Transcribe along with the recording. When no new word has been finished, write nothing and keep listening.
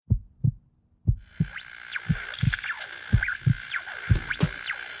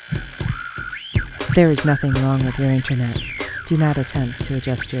There is nothing wrong with your internet. Do not attempt to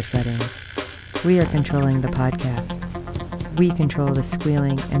adjust your settings. We are controlling the podcast. We control the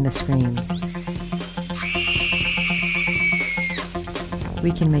squealing and the screams.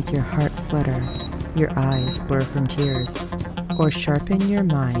 We can make your heart flutter, your eyes blur from tears, or sharpen your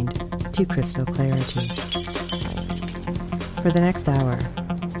mind to crystal clarity. For the next hour,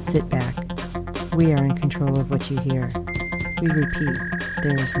 sit back. We are in control of what you hear. We repeat,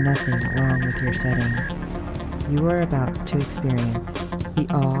 there is nothing wrong with your settings. You are about to experience the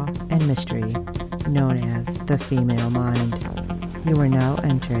awe and mystery known as the female mind. You are now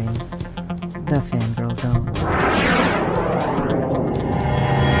entering the Fangirl Zone.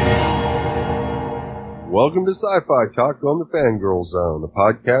 Welcome to Sci-Fi Talk on the Fangirl Zone, a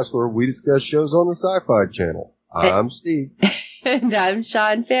podcast where we discuss shows on the Sci-Fi Channel. I'm Steve. And I'm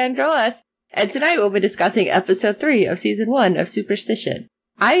Sean Fangirl. And tonight we'll be discussing episode 3 of season 1 of Superstition.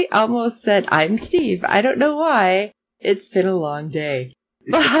 I almost said I'm Steve. I don't know why. It's been a long day.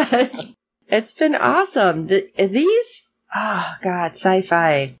 But it's been awesome. These, oh God,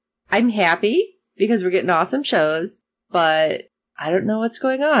 sci-fi. I'm happy because we're getting awesome shows, but I don't know what's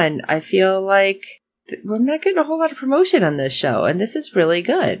going on. I feel like we're not getting a whole lot of promotion on this show, and this is really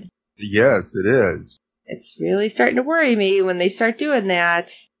good. Yes, it is. It's really starting to worry me when they start doing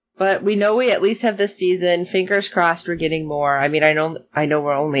that. But we know we at least have this season. Fingers crossed we're getting more. I mean, I know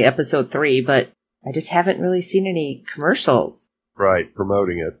we're only episode 3, but I just haven't really seen any commercials. Right,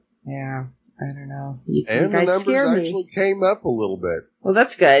 promoting it. Yeah, I don't know. You and guys the numbers scare me. actually came up a little bit. Well,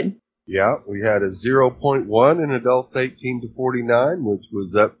 that's good. Yeah, we had a 0.1 in adults 18 to 49, which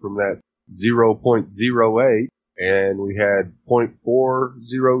was up from that 0.08. And we had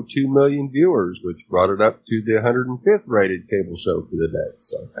 0.402 million viewers, which brought it up to the 105th rated cable show for the day.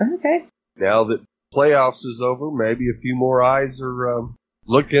 So, okay. Now that playoffs is over, maybe a few more eyes are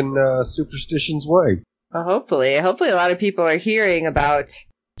looking Superstition's way. Well, hopefully a lot of people are hearing about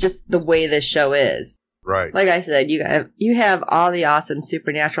just the way this show is. Right. Like I said, you have all the awesome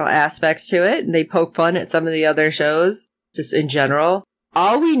supernatural aspects to it, and they poke fun at some of the other shows, just in general.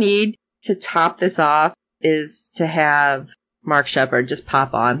 All we need to top this off is to have Mark Sheppard just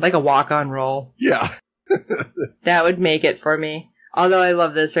pop on, like a walk-on role. Yeah. That would make it for me. Although I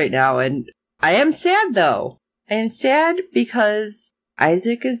love this right now, and I am sad, though. I am sad because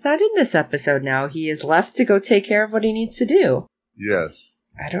Isaac is not in this episode now. He is left to go take care of what he needs to do. Yes.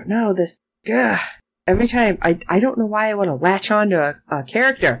 I don't know, every time, I don't know why I want to latch on to a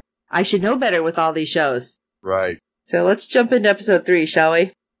character. I should know better with all these shows. Right. So let's jump into episode 3, shall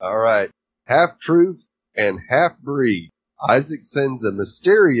we? All right. Half-truth and half-breed. Isaac sends a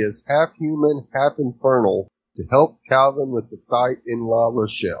mysterious half-human, half-infernal to help Calvin with the fight in La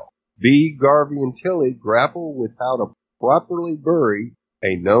Rochelle. Bee, Garvey, and Tilly grapple with how to properly bury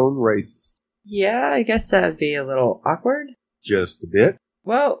a known racist. Yeah, I guess that would be a little awkward. Just a bit.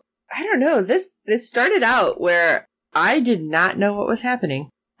 Well, I don't know. This started out where I did not know what was happening.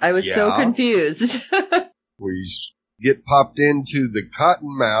 I was so confused. We get popped into the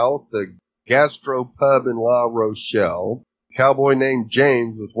Cottonmouth, the gastro pub in La Rochelle. Cowboy named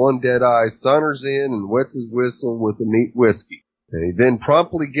James with one dead eye saunters in and wets his whistle with a neat whiskey. And he then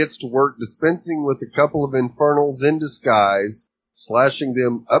promptly gets to work dispensing with a couple of infernals in disguise, slashing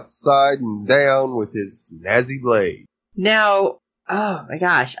them upside and down with his snazzy blade. Now, oh my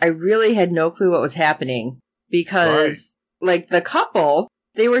gosh, I really had no clue what was happening because, like, the couple,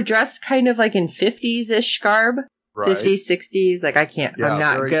 they were dressed kind of like in 50s-ish garb. Right. 50s, 60s, like I'm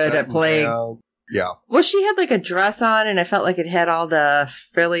not good at playing. Down. Yeah. Well, she had like a dress on and I felt like it had all the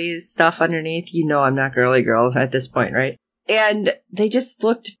frilly stuff underneath. You know I'm not girly girl at this point, right? And they just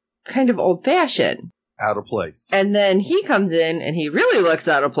looked kind of old-fashioned. Out of place. And then he comes in and he really looks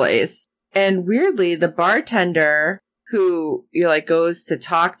out of place. And weirdly, the bartender who, goes to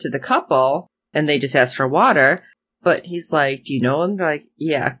talk to the couple and they just ask for water, but he's like, do you know him? They're like,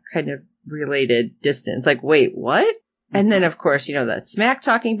 yeah, kind of related distance. Like, wait, what? And then, of course, that smack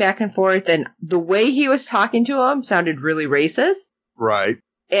talking back and forth, and the way he was talking to him sounded really racist. Right.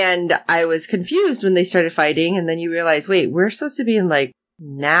 And I was confused when they started fighting, and then you realize, wait, we're supposed to be in,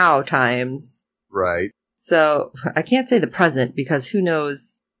 now times. Right. So, I can't say the present, because who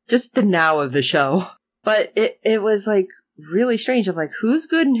knows, just the now of the show. But it was, really strange. I'm like, who's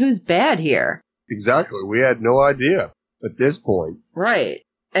good and who's bad here? Exactly. We had no idea at this point. Right.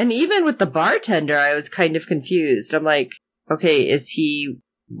 And even with the bartender, I was kind of confused. I'm like, okay, is he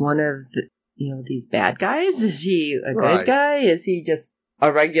one of the, these bad guys? Is he a good guy? Is he just a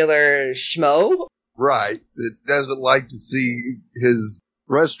regular schmo? Right. That doesn't like to see his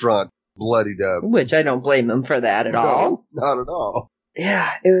restaurant bloodied up. Which I don't blame him for that at all. Not at all.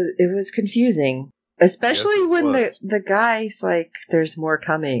 Yeah, it was confusing. Especially Yes, it when was. the guy's like, there's more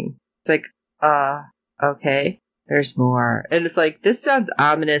coming. It's like, okay, there's more. And it's like, this sounds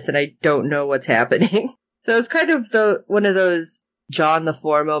ominous and I don't know what's happening. So it's kind of one of those jaw on the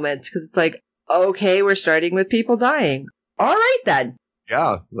floor moments, because it's like, okay, we're starting with people dying. All right then.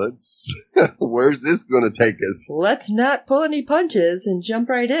 Yeah, let's. Where's this going to take us? Let's not pull any punches and jump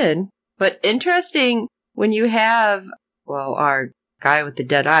right in. But interesting when you have, well, our guy with the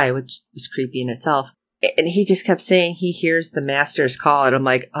dead eye, which was creepy in itself, and he just kept saying he hears the master's call, and I'm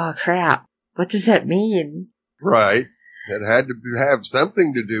like, oh crap, what does that mean? Right. It had to have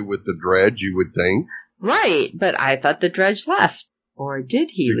something to do with the dredge, you would think. Right, but I thought the dredge left. Or did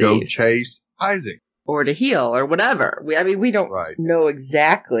he To leave? go chase Isaac. Or to heal, or whatever. We don't Right. know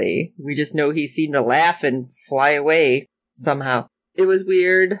exactly. We just know he seemed to laugh and fly away somehow. It was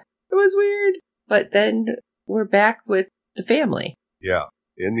weird. But then we're back with the family. Yeah.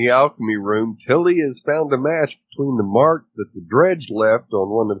 In the alchemy room, Tilly has found a match between the mark that the dredge left on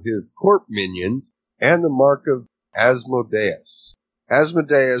one of his corp minions and the mark of Asmodeus.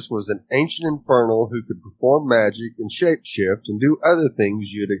 Asmodeus was an ancient infernal who could perform magic and shapeshift and do other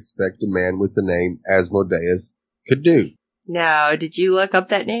things you'd expect a man with the name Asmodeus could do. Now, did you look up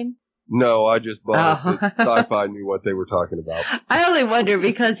that name? No, I just bought Oh. it. That Sci-Fi knew what they were talking about. I only wonder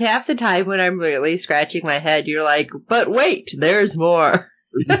because half the time when I'm really scratching my head, you're like, but wait, there's more.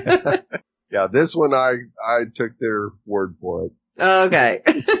 Yeah, this one I took their word for it. Okay.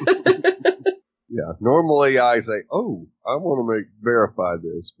 Yeah, normally I say, oh, I want to verify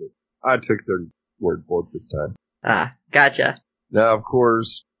this, but I took their word for it this time. Gotcha. Now, of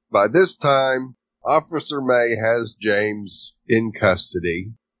course, by this time, Officer May has James in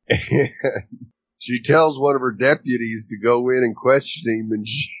custody, and she tells one of her deputies to go in and question him, and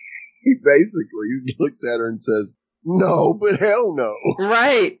he basically looks at her and says, no, but hell no.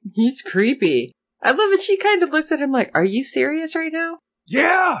 Right. He's creepy. I love it. She kind of looks at him like, are you serious right now?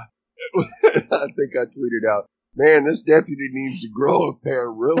 Yeah. I think I tweeted out, man, this deputy needs to grow a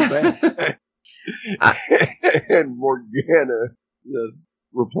pair real bad. And Morgana just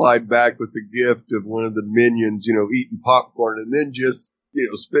replied back with the gift of one of the minions, eating popcorn and then just,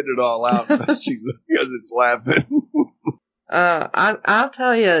 spitting it all out because it's laughing. I'll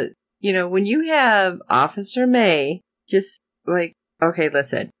tell you, when you have Officer May, just like, okay,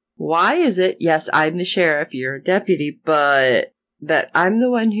 listen, why is it, yes, I'm the sheriff, you're a deputy, but that I'm the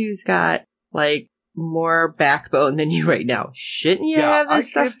one who's got, like, more backbone than you right now? Shouldn't you have this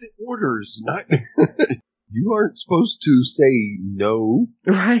stuff? I gave the orders, not... You aren't supposed to say no.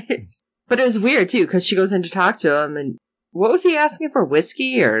 Right. But it was weird, too, because she goes in to talk to him, and what was he asking for?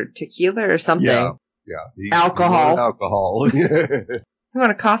 Whiskey or tequila or something? Yeah. Alcohol. Alcohol. You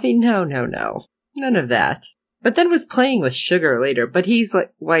want a coffee? No. None of that. But then was playing with sugar later, but he's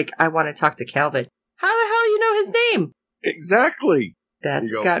like, I want to talk to Calvin. How the hell you know his name? Exactly.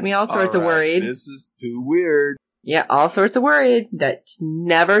 That's got me all sorts of worried. This is too weird. Yeah, all sorts of worried. That's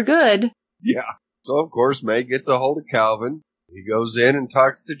never good. Yeah. So, of course, May gets a hold of Calvin. He goes in and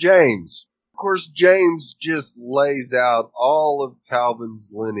talks to James. Of course, James just lays out all of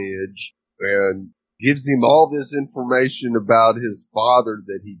Calvin's lineage and gives him all this information about his father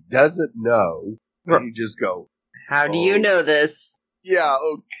that he doesn't know. And he just goes, how do you know this? Yeah,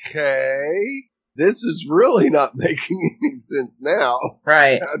 okay. This is really not making any sense now.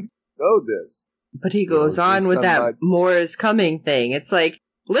 Right. How do you know this? But he goes on with that more is coming thing. It's like,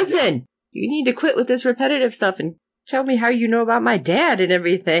 listen, you need to quit with this repetitive stuff and tell me how you know about my dad and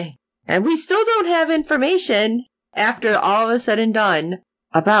everything. And we still don't have information after all is said and done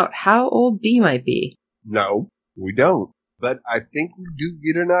about how old B might be. No, we don't. But I think we do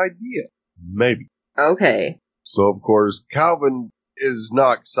get an idea. Maybe. Okay. So, of course, Calvin is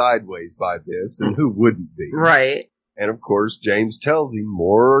knocked sideways by this, and who wouldn't be? Right. And, of course, James tells him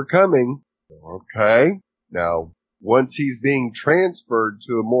more are coming. Okay. Now, once he's being transferred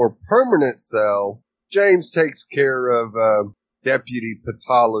to a more permanent cell, James takes care of Deputy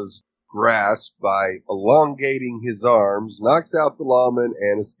Patala's grasp by elongating his arms, knocks out the lawman,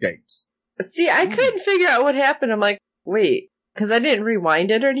 and escapes. See, I couldn't figure out what happened. I'm like, wait, because I didn't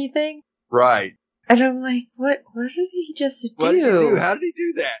rewind it or anything. Right. And I'm like, what did he just do? What did he do? How did he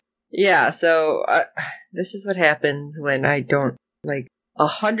do that? Yeah, so this is what happens when I don't,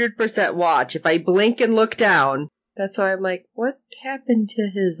 100% watch. If I blink and look down, that's why I'm like, what happened to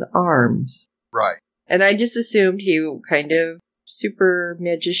his arms? Right. And I just assumed he kind of super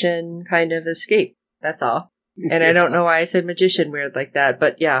magician kind of escaped. That's all. And I don't know why I said magician weird like that,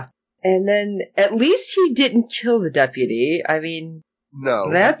 but yeah. And then at least he didn't kill the deputy. I mean,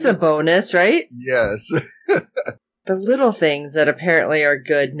 no, that's a bonus, right? Yes. The little things that apparently are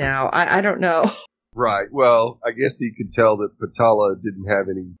good now. I don't know. Right. Well, I guess he could tell that Patala didn't have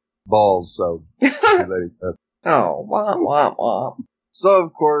any balls, so he let him up. Oh, womp, womp, womp. So,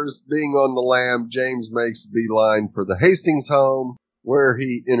 of course, being on the lam, James makes a beeline for the Hastings home, where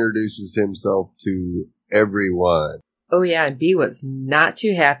he introduces himself to everyone. Oh, yeah, and B was not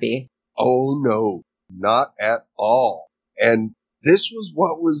too happy. Oh, no, not at all. And this was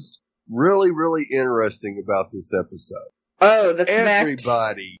what was really, really interesting about this episode. Oh, the fact.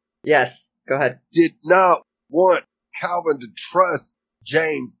 Everybody Yes, go ahead. did not want Calvin to trust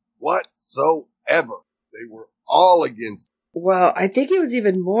James whatsoever. They were all against him. Well, I think it was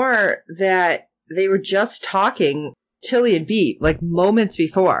even more that they were just talking, Tilly and B, like moments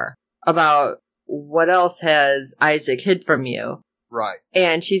before, about what else has Isaac hid from you. Right.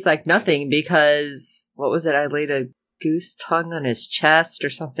 And she's like, nothing, because, what was it, I laid a goose tongue on his chest or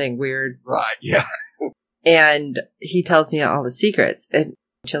something weird. Right, yeah. And he tells me all the secrets. And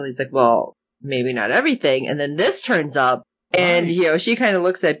Tilly's like, well, maybe not everything. And then this turns up, and, Right. she kind of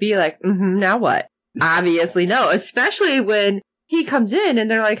looks at B like, now what? Obviously no, especially when he comes in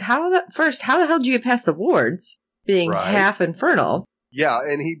and they're like, how the hell did you get past the wards being Right. half infernal? Yeah,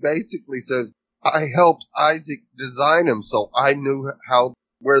 and he basically says, I helped Isaac design him, so I knew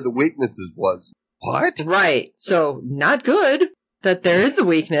where the weaknesses was. What? Right. So not good that there is a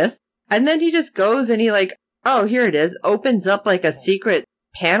weakness. And then he just goes and he like, oh, here it is, opens up like a secret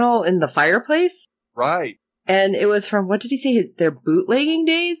panel in the fireplace. Right. And it was from, what did he say, their bootlegging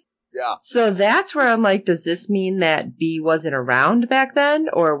days? Yeah. So that's where I'm like, does this mean that B wasn't around back then?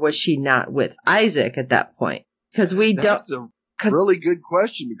 Or was she not with Isaac at that point? Because we That's a really good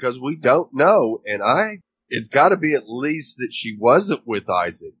question because we don't know. And it's got to be at least that she wasn't with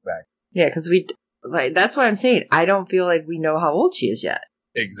Isaac back. Yeah, because that's what I'm saying. I don't feel like we know how old she is yet.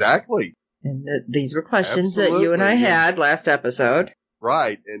 Exactly. And these were questions that you and I Absolutely. had last episode.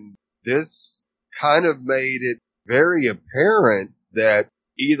 Right. And this kind of made it very apparent that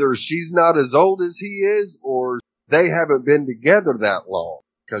either she's not as old as he is or they haven't been together that long.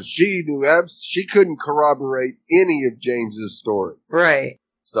 Because she she couldn't corroborate any of James's stories. Right.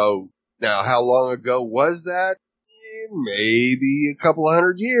 So now how long ago was that? Maybe a couple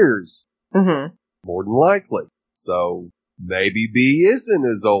 100 years. Mm-hmm. More than likely. So maybe B isn't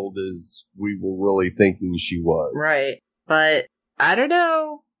as old as we were really thinking she was. Right. But I don't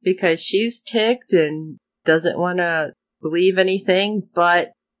know, because she's ticked and doesn't want to believe anything.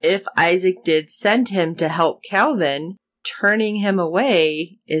 But if Isaac did send him to help Calvin, turning him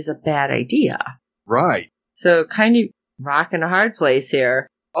away is a bad idea. Right. So kind of rocking a hard place here.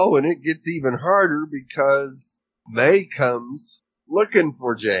 Oh, and it gets even harder because May comes looking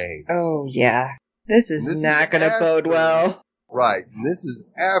for James. Oh, yeah. This is not going to bode well. Right. And this is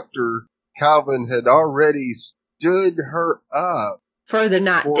after Calvin had already stood her up For the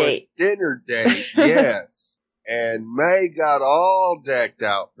not for date. a dinner date. Yes. And May got all decked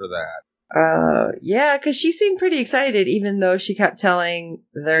out for that. Yeah, because she seemed pretty excited, even though she kept telling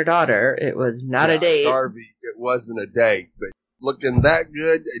their daughter it was not a date. Darby, it wasn't a date, but looking that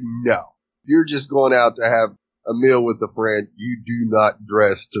good, no. You're just going out to have a meal with a friend. You do not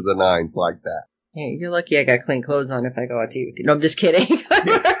dress to the nines like that. Hey, you're lucky I got clean clothes on if I go out to eat with you. No, I'm just kidding.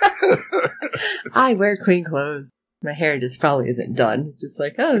 I wear clean clothes. My hair just probably isn't done. It's just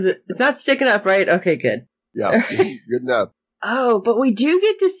like, oh, it's not sticking up, right? Okay, good. Yeah, good enough. Oh, but we do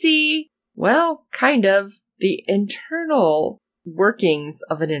get to see, well, kind of, the internal workings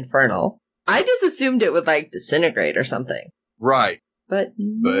of an infernal. I just assumed it would, like, disintegrate or something. Right. But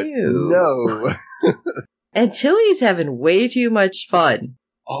But no. no. And Tilly's having way too much fun.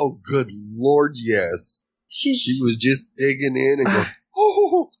 Oh, good Lord, yes. She was just digging in and going,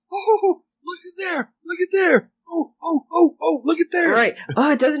 oh, look at there. Oh, look at there. Right.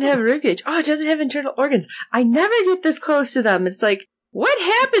 Oh, it doesn't have a ribcage. Oh, it doesn't have internal organs. I never get this close to them. It's like, what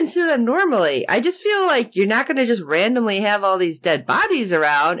happens to them normally? I just feel like you're not going to just randomly have all these dead bodies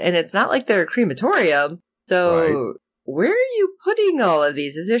around, and it's not like they're a crematorium. So, Where are you putting all of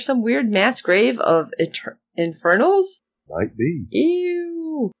these? Is there some weird mass grave of infernals? Might be.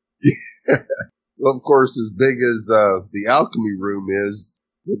 Ew. Well, of course, as big as the alchemy room is,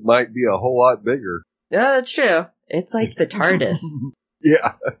 it might be a whole lot bigger. Yeah, that's true. It's like the TARDIS.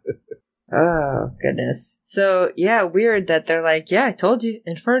 Yeah. Oh, goodness. So, yeah, weird that they're like, yeah, I told you,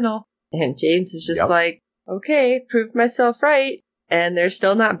 infernal. And James is just like, okay, proved myself right. And they're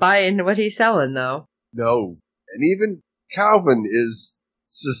still not buying what he's selling, though. No. And even Calvin is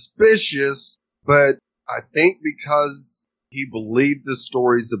suspicious, but I think because he believed the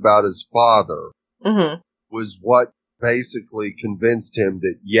stories about his father was what basically convinced him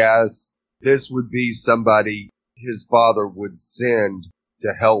that, yes, this would be somebody his father would send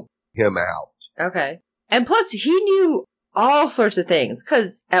to help him out. Okay. And plus, he knew all sorts of things,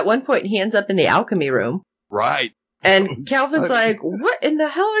 because at one point he ends up in the alchemy room. Right. And Calvin's funny. like, what in the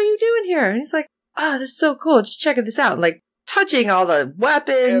hell are you doing here? And he's like, oh, this is so cool. Just checking this out. And like touching all the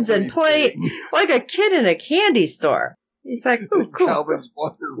weapons and play Everything. like a kid in a candy store. He's like, oh, cool. Calvin's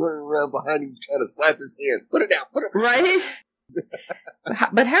running around behind him trying to slap his hand. Put it down. Put it down. Right?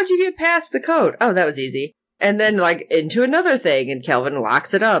 But how'd you get past the code? Oh, that was easy. And then like into another thing, and Calvin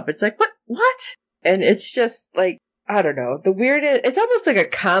locks it up. It's like, what? And it's just like, I don't know. The weirdest, it's almost like a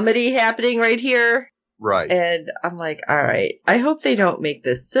comedy happening right here. Right. And I'm like, all right, I hope they don't make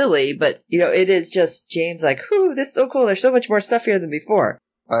this silly, but it is just James like, whew, this is so cool. There's so much more stuff here than before.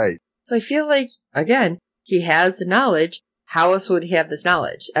 Right. So I feel like, again, he has the knowledge. How else would he have this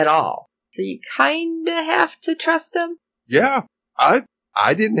knowledge at all? So you kind of have to trust him. Yeah.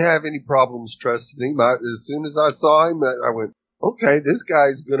 I didn't have any problems trusting him. As soon as I saw him, I went, okay, this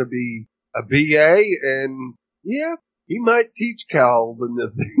guy's going to be a BA, and yeah, he might teach Calvin a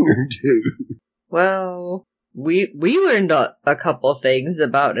thing or two. Well, we learned a couple things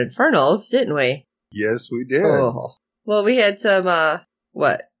about Infernals, didn't we? Yes, we did. Oh. Well, we had some, a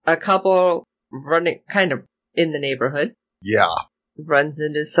couple running kind of in the neighborhood. Yeah. Runs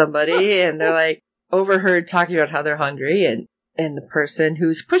into somebody and they're like overheard talking about how they're hungry, and the person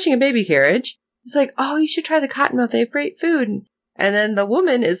who's pushing a baby carriage is like, oh, you should try the Cottonmouth. They have great food. And then the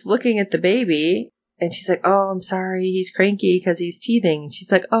woman is looking at the baby and she's like, oh, I'm sorry. He's cranky because he's teething. And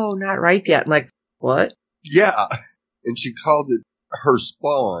she's like, oh, not ripe yet. I'm like, what? Yeah. And she called it her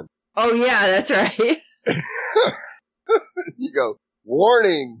spawn. Oh, yeah, that's right. You go,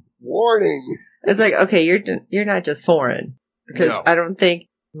 warning. It's like, okay, you're not just foreign. Because No. I don't think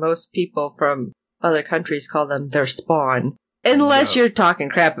most people from other countries call them their spawn. Unless No. you're talking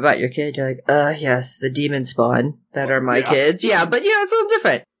crap about your kid. You're like, yes, the demon spawn that are my Yeah. kids. Yeah, but it's a little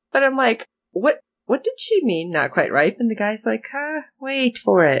different. But I'm like, what did she mean not quite ripe? And the guy's like, wait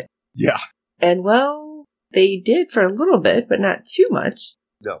for it. Yeah. And well, they did for a little bit, but not too much.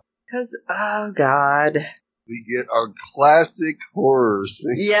 No. Because, oh God. We get our classic horror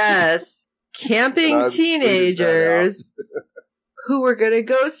scene. Yes. And Camping I've figured that teenagers who were going to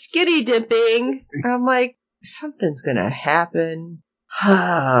go skinny dipping. I'm like, something's going to happen.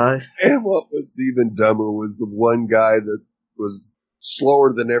 And what was even dumber was the one guy that was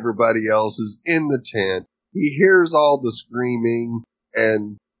slower than everybody else is in the tent. He hears all the screaming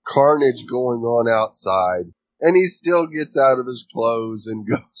and carnage going on outside, and he still gets out of his clothes and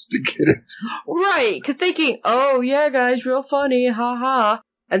goes to get it. Right, because thinking, oh, yeah, guys, real funny, ha.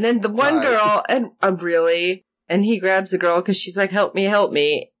 And then the one Right. girl, and really, and he grabs the girl because she's like, help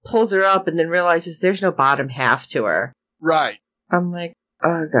me, pulls her up, and then realizes there's no bottom half to her. Right. I'm like,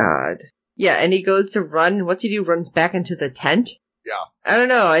 oh, God. Yeah, and he goes to run, and what's he do? Runs back into the tent? Yeah. I don't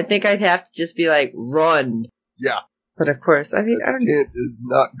know. I think I'd have to just be like, run. Yeah. But of course, I mean, I The don't know. tent is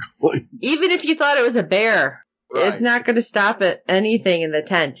not going. Even if you thought it was a bear, Right. it's not going to stop at anything in the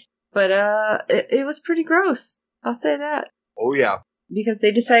tent. But it was pretty gross. I'll say that. Oh, yeah. Because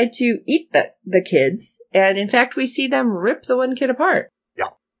they decide to eat the kids. And in fact, we see them rip the one kid apart. Yeah.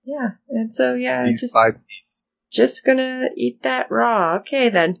 Yeah. And so, yeah. These 5 piece. Just gonna eat that raw. Okay,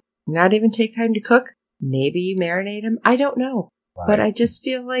 then. Not even take time to cook. Maybe you marinate them. I don't know. Right. But I just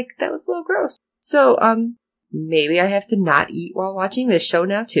feel like that was a little gross. So, maybe I have to not eat while watching this show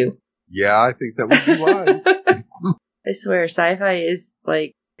now, too. Yeah, I think that would be wise. I swear, sci-fi is,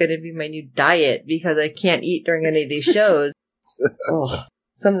 like, gonna be my new diet because I can't eat during any of these shows. Oh,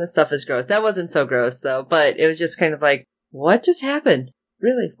 some of the stuff is gross. That wasn't so gross, though, but it was just kind of like, what just happened?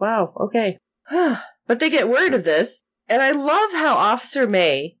 Really? Wow, okay. But they get word of this, and I love how Officer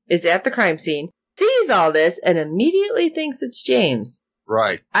May is at the crime scene, sees all this, and immediately thinks it's James.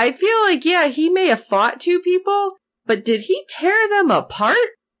 Right. I feel like, yeah, he may have fought 2 people, but did he tear them apart?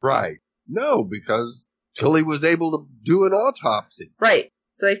 Right. No, because Tilly was able to do an autopsy. Right.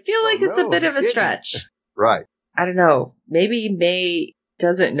 So I feel like it's a bit he of a didn't. stretch. Right. I don't know. Maybe May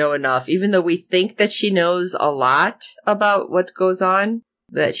doesn't know enough, even though we think that she knows a lot about what goes on,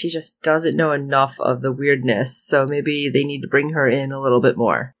 that she just doesn't know enough of the weirdness. So maybe they need to bring her in a little bit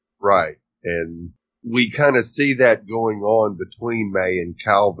more. Right. And we kind of see that going on between May and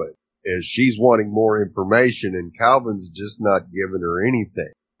Calvin, as she's wanting more information and Calvin's just not giving her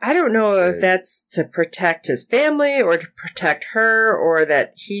anything. I don't know if that's to protect his family or to protect her, or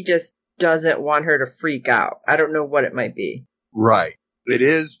that he just doesn't want her to freak out. I don't know what it might be. Right. It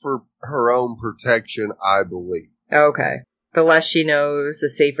is for her own protection, I believe. Okay. The less she knows,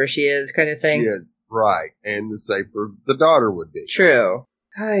 the safer she is, kind of thing. Yes, right. And the safer the daughter would be. True.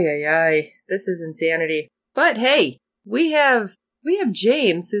 This is insanity. But hey, we have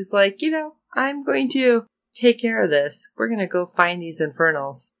James who's like, I'm going to take care of this. We're going to go find these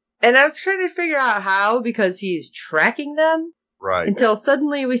Infernals. And I was trying to figure out how, because he's tracking them. Right. Until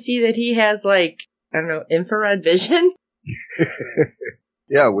suddenly we see that he has, like, I don't know, infrared vision.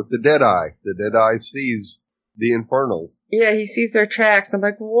 Yeah, with the Deadeye. The Deadeye sees the Infernals. Yeah, he sees their tracks. I'm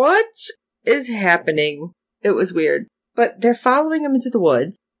like, what is happening? It was weird. But they're following him into the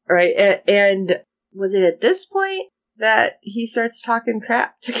woods, right? And was it at this point that he starts talking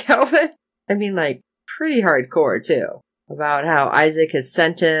crap to Calvin? I mean, like, pretty hardcore, too. About how Isaac has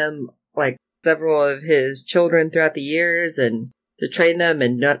sent him, like, several of his children throughout the years and to train them,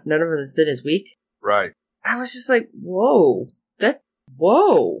 and none of them has been as weak. Right. I was just like, whoa.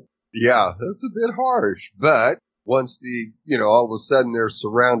 Whoa. Yeah, that's a bit harsh. But once all of a sudden they're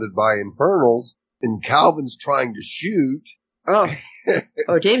surrounded by Infernals and Calvin's trying to shoot. Oh.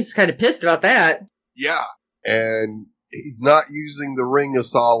 Oh, James is kind of pissed about that. Yeah. And he's not using the Ring of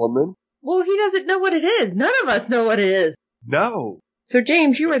Solomon. Well, he doesn't know what it is. None of us know what it is. No. So,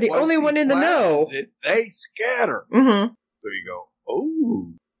 James, you are the only one in the know. They scatter. Mm-hmm. So you go,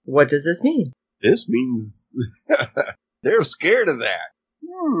 oh. What does this mean? This means they're scared of that.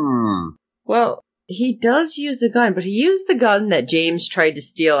 Well, he does use a gun, but he used the gun that James tried to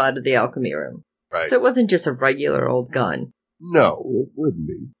steal out of the alchemy room. Right. So it wasn't just a regular old gun. No, it wouldn't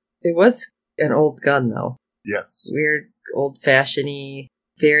be. It was an old gun, though. Yes. Weird, old-fashioned-y,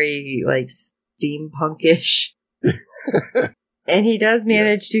 very, like, steampunkish. And he does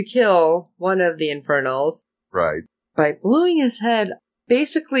manage to kill one of the Infernals. Right. By blowing his head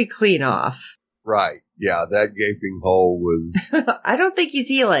basically clean off. Right. Yeah, that gaping hole was... I don't think he's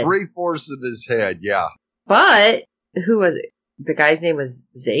healing. 3/4 of his head, yeah. But, who was it? The guy's name was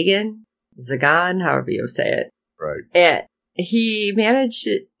Zagan? Zagan, however you say it. Right. And he managed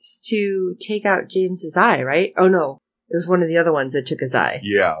to take out James's eye, right? Oh no, it was one of the other ones that took his eye.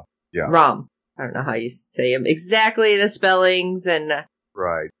 Yeah, yeah. Rom. I don't know how you say him. Exactly the spellings and...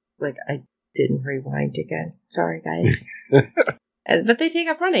 Right. Like, I didn't rewind again. Sorry, guys. But they take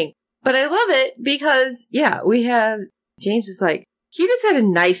off running. But I love it because, yeah, we have... James is like, he just had a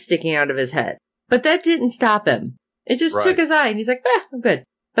knife sticking out of his head. But that didn't stop him. It just took his eye, and he's like, I'm good.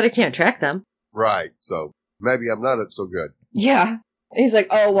 But I can't track them. Right, so maybe I'm not up so good. Yeah. And he's like,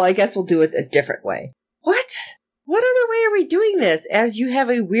 oh, well, I guess we'll do it a different way. What? What other way are we doing this? As you have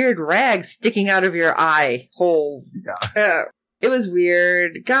a weird rag sticking out of your eye hole. Yeah. It was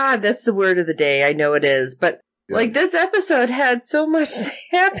weird. God, that's the word of the day. I know it is. But, like, this episode had so much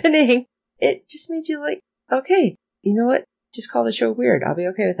happening. It just made you like, okay, you know what? Just call the show weird. I'll be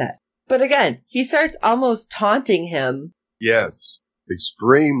okay with that. But again, he starts almost taunting him. Yes.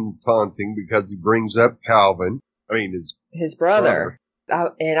 Extreme taunting because he brings up Calvin. I mean, his brother.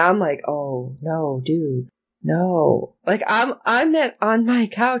 And I'm like, oh, no, dude. No. Like, I'm on my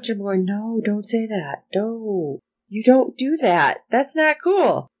couch. I'm going, no, don't say that. No. You don't do that. That's not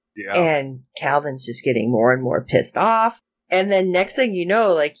cool. Yeah. And Calvin's just getting more and more pissed off. And then next thing you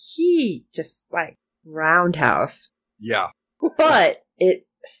know, like, he just, like, roundhouse. Yeah. But it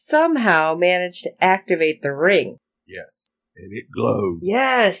somehow managed to activate the ring. Yes. And it glowed.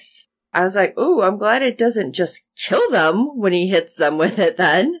 Yes. I was like, ooh, I'm glad it doesn't just kill them when he hits them with it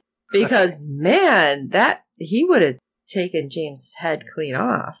then. Because, man, he would have taken James' head clean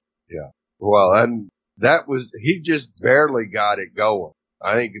off. Yeah. Well, and he just barely got it going.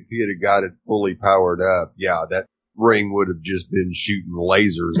 I think if he had got it fully powered up, yeah, that ring would have just been shooting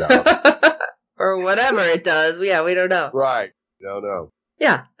lasers out. Or whatever it does. Yeah, we don't know. Right. Don't know.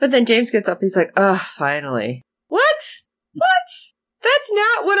 Yeah. But then James gets up. He's like, finally. What? That's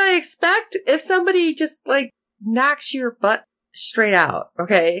not what I expect if somebody just, like, knocks your butt straight out,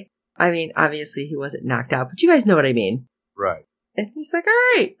 okay? I mean, obviously he wasn't knocked out, but you guys know what I mean. Right. And he's like,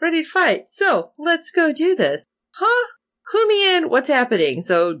 all right, ready to fight. So, let's go do this. Huh? Clue me in. What's happening?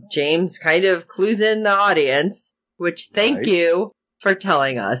 So, James kind of clues in the audience, which thank you for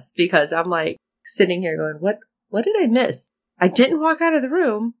telling us, because I'm, like, sitting here going, what did I miss? I didn't walk out of the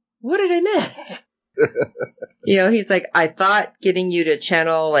room. What did I miss? You know, he's like, I thought getting you to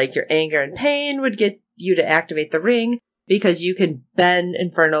channel, like, your anger and pain would get you to activate the ring because you can bend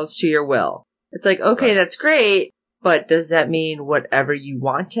Infernals to your will. It's like, okay, that's great, but does that mean whatever you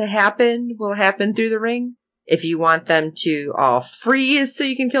want to happen will happen through the ring? If you want them to all freeze so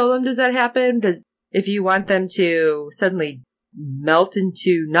you can kill them, does that happen? If you want them to suddenly melt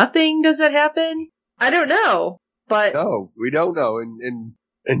into nothing, does that happen? I don't know, but... No, we don't know,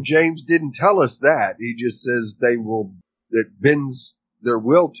 and James didn't tell us that. He just says it bends their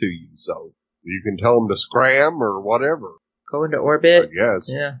will to you, so you can tell them to scram or whatever. Go into orbit? I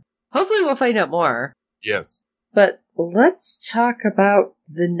guess. Yeah. Hopefully we'll find out more. Yes. But let's talk about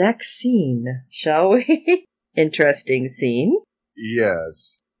the next scene, shall we? Interesting scene.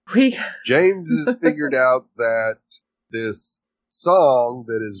 Yes. We James has figured out that this song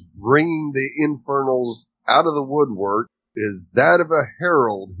that is bringing the infernals out of the woodwork is that of a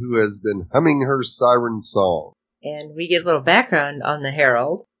herald who has been humming her siren song. And we get a little background on the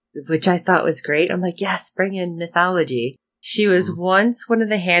herald, which I thought was great. I'm like, yes, bring in mythology. She was once one of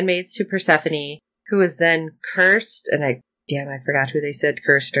the handmaids to Persephone, who was then cursed, and I forgot who they said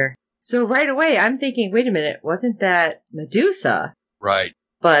cursed her. So right away, I'm thinking, wait a minute, wasn't that Medusa? Right.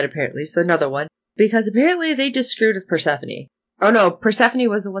 But apparently, so another one. Because apparently they just screwed with Persephone. Oh no, Persephone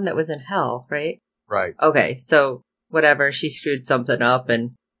was the one that was in hell, right? Right. Okay, so whatever, she screwed something up,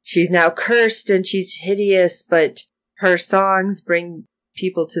 and she's now cursed, and she's hideous, but her songs bring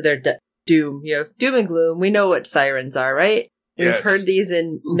people to their doom. You know, doom and gloom. We know what sirens are, right? Yes. We've heard these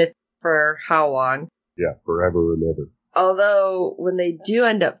in myth for how long? Yeah, forever and ever. Although, when they do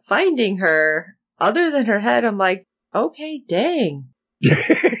end up finding her, other than her head, I'm like, okay, dang.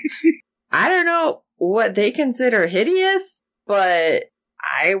 I don't know what they consider hideous, but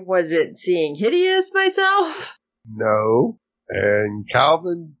I wasn't seeing hideous myself. No. And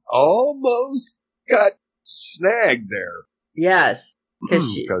Calvin almost got snagged there. Yes.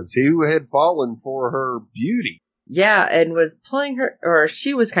 Because he had fallen for her beauty. Yeah, and was pulling her, or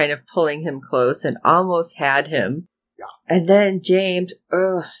she was kind of pulling him close and almost had him. Yeah. And then James,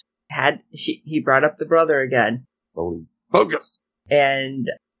 he brought up the brother again. Holy focus. And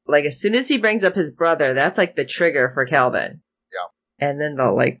like as soon as he brings up his brother, that's like the trigger for Calvin. Yeah. And then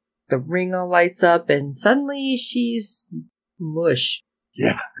the ring all lights up and suddenly she's mush.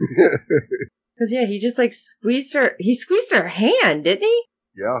 Yeah. Cause he just like squeezed her hand, didn't he?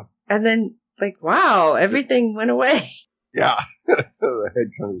 Yeah. And then wow, everything went away. Yeah. The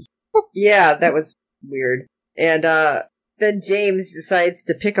head kind of... Yeah, that was weird. And then James decides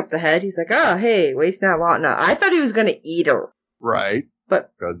to pick up the head. He's like, oh, hey, waste not, want not. I thought he was going to eat her. Right.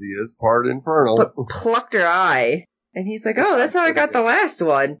 But because he is part infernal. But plucked her eye. And he's like, oh, that's how I got the last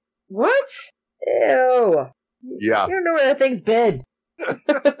one. What? Ew. Yeah. You don't know where that thing's been.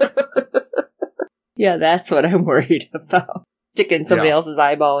 Yeah, that's what I'm worried about. Sticking somebody else's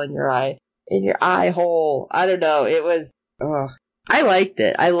eyeball in your eye hole. I don't know. It was, I liked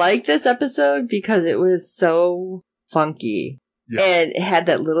it. I liked this episode because it was so funky. Yeah. And it had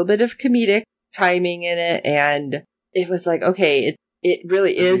that little bit of comedic timing in it. And it was like, okay, it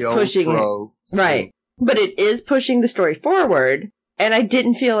really is pushing it. Right. But it is pushing the story forward. And I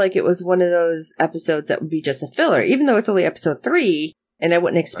didn't feel like it was one of those episodes that would be just a filler, even though it's only episode 3 and I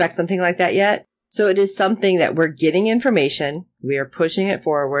wouldn't expect something like that yet. So it is something that we're getting information. We are pushing it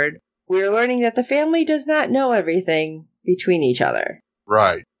forward. We are learning that the family does not know everything between each other.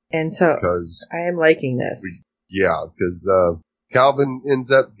 Right. And so I am liking this. Because Calvin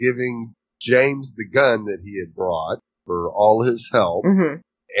ends up giving James the gun that he had brought for all his help. Mm-hmm.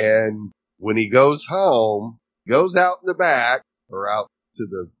 And when he goes home, goes out in the back or out to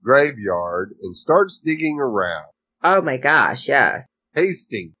the graveyard and starts digging around. Oh my gosh, yes.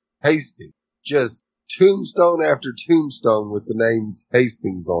 Hastings. Just tombstone after tombstone with the names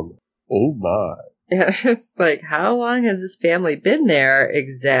Hastings on them. Oh my. It's like, how long has this family been there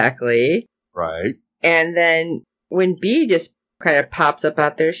exactly? Right. And then when B just kind of pops up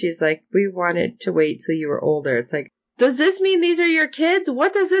out there, she's like, we wanted to wait till you were older. It's like, does this mean these are your kids?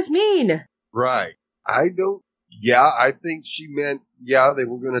 What does this mean? Right. I think she meant, they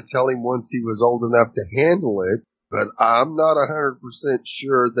were going to tell him once he was old enough to handle it, but I'm not 100%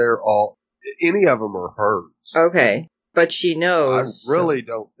 sure any of them are hers. Okay. But she knows. I really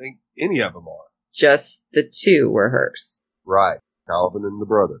don't think any of them are. Just the 2 were hers. Right. Calvin and the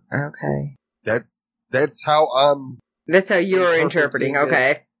brother. Okay. That's how That's how you're interpreting.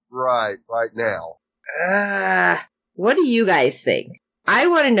 Okay. Right now. What do you guys think? I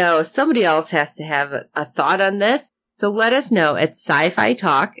want to know. Somebody else has to have a thought on this. So let us know at Sci-Fi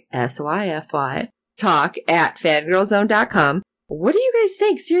Talk, SYFY, talk at fangirlzone.com. What do you guys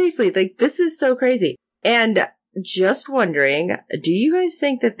think? Seriously, this is so crazy. And just wondering, do you guys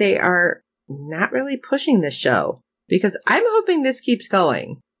think that they are not really pushing this show? Because I'm hoping this keeps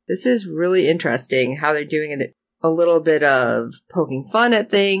going. This is really interesting how they're doing it. A little bit of poking fun at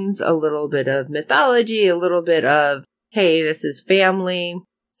things, a little bit of mythology, a little bit of, hey, this is family.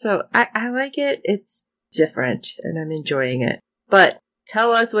 So I like it. It's different and I'm enjoying it. But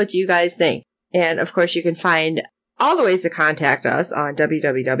tell us what you guys think. And of course you can find all the ways to contact us on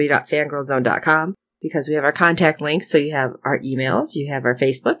www.fangirlzone.com because we have our contact links. So you have our emails, you have our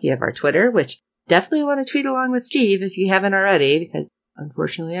Facebook, you have our Twitter, which definitely want to tweet along with Steve if you haven't already, because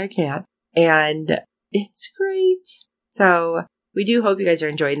unfortunately I can't. And It's great. So we do hope you guys are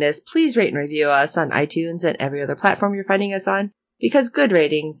enjoying this. Please rate and review us on iTunes and every other platform you're finding us on, because good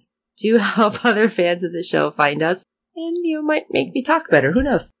ratings do help other fans of the show find us, and you might make me talk better. Who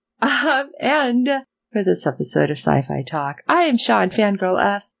knows? And for this episode of Sci-Fi Talk, I am Sean Fangirl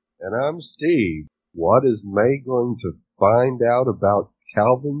S. And I'm Steve. What is May going to find out about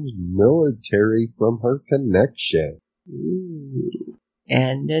Calvin's military from her connection? Ooh.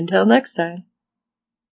 And until next time.